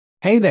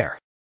Hey there!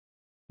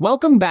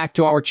 Welcome back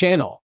to our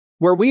channel,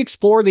 where we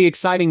explore the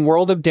exciting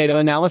world of data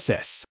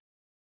analysis.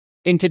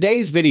 In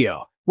today's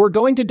video, we're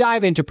going to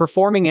dive into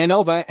performing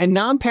ANOVA and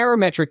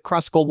non-parametric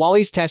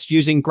Kruskal-Wallis tests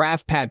using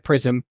GraphPad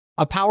Prism,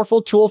 a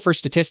powerful tool for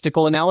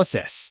statistical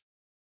analysis.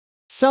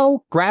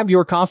 So, grab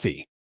your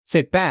coffee,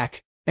 sit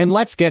back, and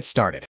let's get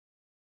started.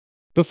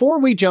 Before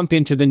we jump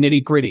into the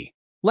nitty-gritty,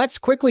 let's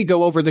quickly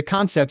go over the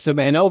concepts of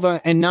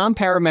ANOVA and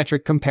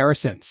non-parametric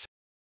comparisons.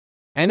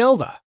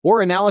 ANOVA,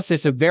 or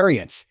analysis of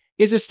variance,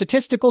 is a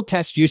statistical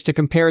test used to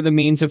compare the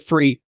means of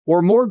three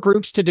or more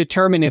groups to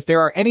determine if there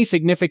are any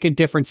significant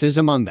differences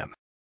among them.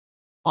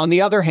 On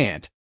the other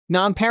hand,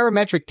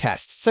 non-parametric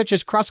tests such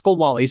as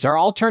Kruskal-Wallis are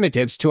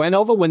alternatives to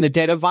ANOVA when the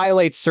data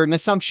violates certain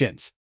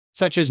assumptions,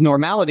 such as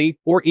normality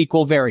or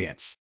equal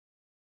variance.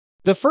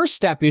 The first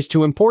step is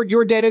to import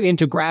your data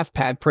into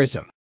GraphPad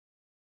Prism.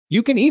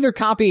 You can either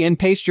copy and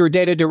paste your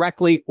data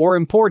directly or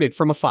import it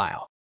from a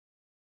file.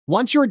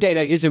 Once your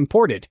data is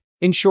imported,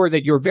 ensure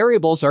that your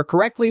variables are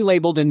correctly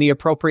labeled in the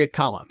appropriate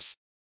columns.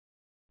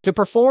 To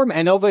perform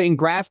ANOVA in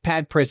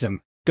GraphPad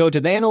Prism, go to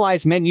the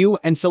Analyze menu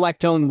and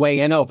select Own Way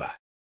ANOVA.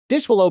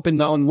 This will open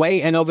the Own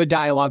Way ANOVA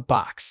dialog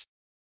box.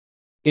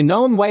 In the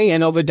Own Way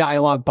ANOVA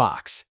dialog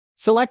box,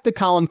 select the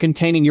column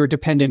containing your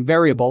dependent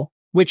variable,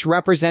 which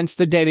represents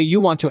the data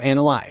you want to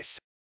analyze.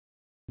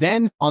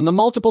 Then, on the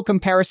Multiple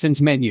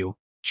Comparisons menu,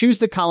 choose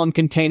the column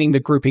containing the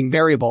grouping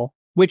variable,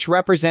 which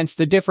represents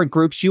the different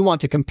groups you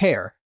want to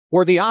compare,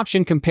 or the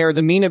option Compare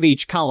the mean of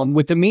each column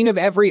with the mean of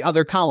every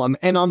other column,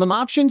 and on the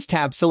Options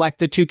tab select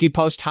the Tukey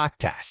Post Hoc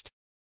test.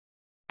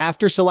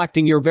 After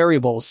selecting your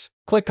variables,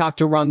 click OK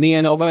to run the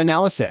ANOVA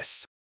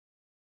analysis.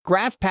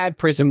 GraphPad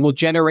Prism will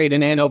generate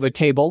an ANOVA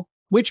table,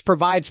 which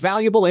provides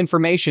valuable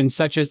information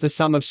such as the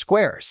sum of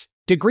squares,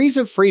 degrees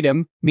of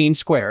freedom, mean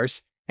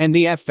squares, and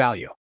the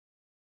f-value.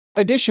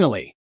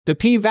 Additionally, the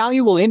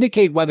p-value will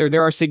indicate whether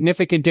there are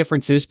significant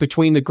differences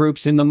between the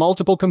groups in the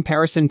Multiple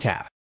Comparison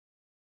tab.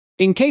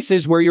 In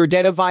cases where your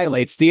data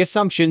violates the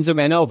assumptions of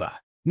ANOVA,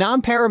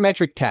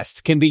 non-parametric tests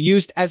can be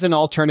used as an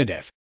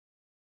alternative.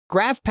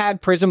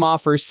 GraphPad Prism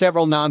offers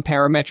several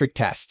non-parametric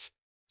tests,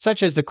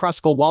 such as the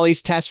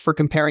Kruskal-Wallis test for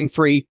comparing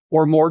three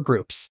or more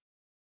groups.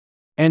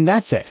 And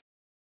that's it.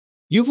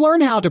 You've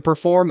learned how to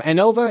perform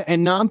ANOVA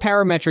and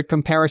non-parametric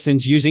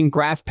comparisons using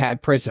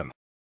GraphPad Prism.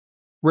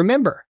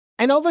 Remember,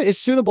 ANOVA is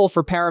suitable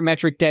for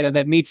parametric data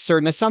that meets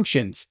certain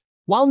assumptions,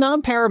 while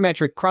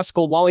non-parametric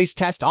Kruskal-Wallis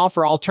tests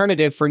offer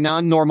alternative for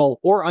non-normal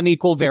or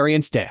unequal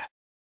variance data.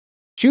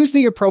 Choose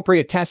the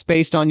appropriate test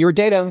based on your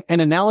data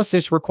and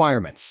analysis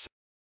requirements.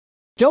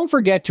 Don't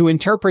forget to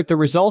interpret the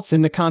results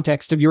in the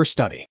context of your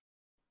study.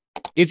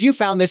 If you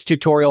found this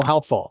tutorial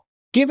helpful,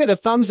 give it a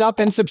thumbs up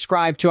and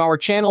subscribe to our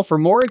channel for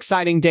more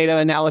exciting data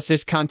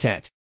analysis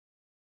content.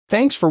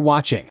 Thanks for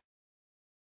watching.